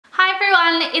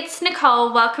everyone, it's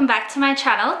Nicole. Welcome back to my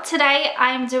channel. Today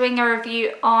I'm doing a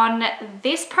review on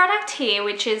this product here,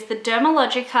 which is the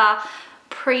Dermalogica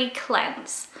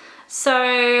PreCleanse.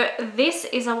 So this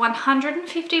is a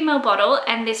 150ml bottle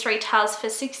and this retails for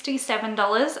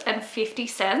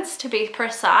 $67.50 to be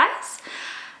precise.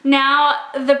 Now,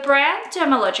 the brand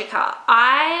Dermalogica,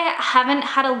 I haven't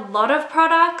had a lot of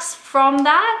products from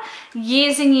that.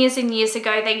 Years and years and years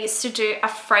ago, they used to do a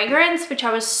fragrance, which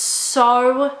I was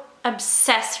so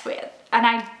obsessed with. And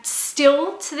I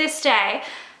still, to this day,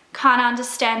 can't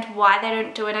understand why they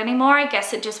don't do it anymore. I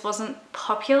guess it just wasn't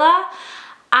popular.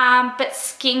 But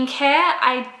skincare,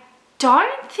 I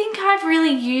don't think I've really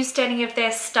used any of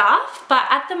their stuff. But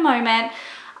at the moment,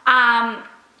 I've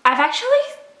actually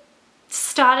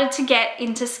started to get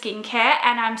into skincare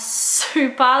and I'm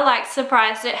super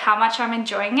surprised at how much I'm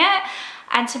enjoying it.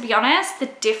 And to be honest,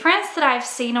 the difference that I've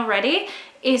seen already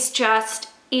is just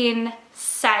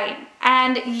insane.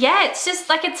 And yeah, it's just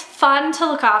it's fun to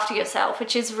look after yourself,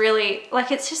 which is really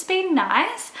it's just been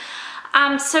nice.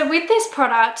 So with this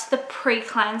product, the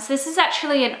PreCleanse, this is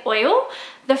actually an oil.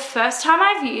 The first time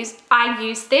I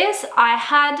used this, I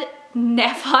had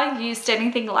never used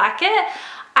anything like it.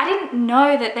 I didn't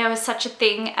know that there was such a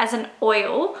thing as an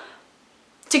oil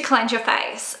to cleanse your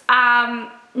face.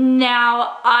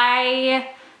 Now,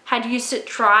 I had used it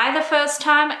dry the first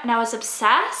time and I was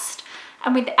obsessed.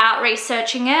 And without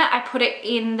researching it, I put it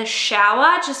in the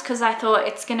shower just because I thought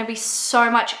it's going to be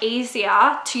so much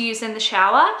easier to use in the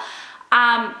shower.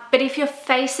 But if your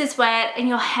face is wet and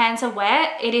your hands are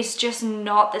wet, it is just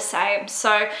not the same.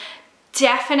 So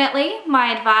definitely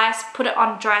my advice, put it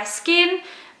on dry skin.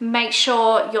 Make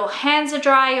sure your hands are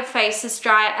dry, your face is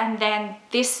dry, and then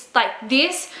this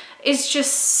is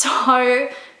just so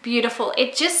beautiful.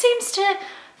 It just seems to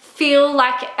feel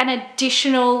like an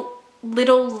additional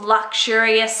little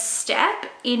luxurious step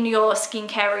in your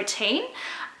skincare routine.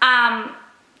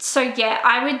 So yeah,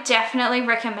 I would definitely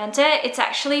recommend it. It's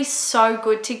actually so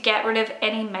good to get rid of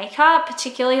any makeup,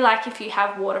 particularly if you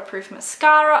have waterproof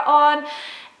mascara on.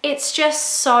 It's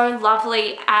just so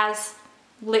lovely as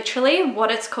literally what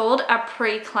it's called, a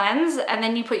pre-cleanse, and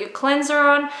then you put your cleanser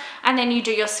on and then you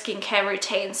do your skincare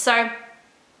routine. So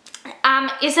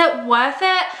is it worth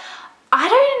it? I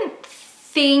don't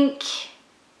think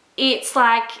it's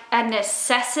a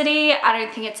necessity. I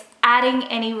don't think it's adding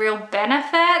any real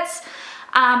benefits,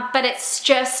 but it's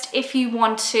just if you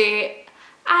want to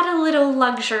add a little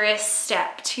luxurious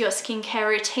step to your skincare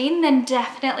routine, then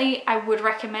definitely I would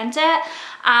recommend it.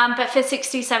 But for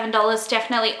 $67,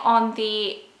 definitely on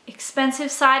the expensive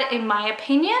side in my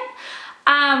opinion.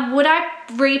 Would I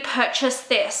repurchase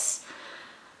this?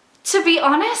 To be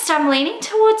honest, I'm leaning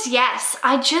towards yes.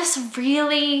 I just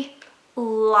really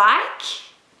like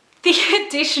the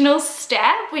additional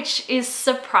step, which is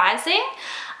surprising.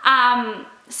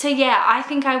 So yeah, I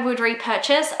think I would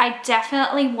repurchase. I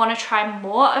definitely want to try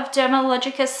more of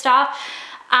Dermalogica stuff.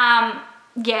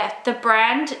 Yeah, the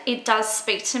brand, it does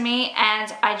speak to me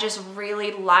and I just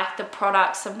really like the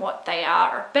products and what they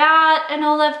are about and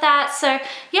all of that. So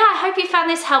yeah, I hope you found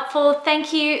this helpful.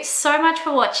 Thank you so much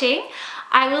for watching.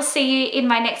 I will see you in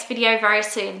my next video very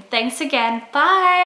soon. Thanks again. Bye.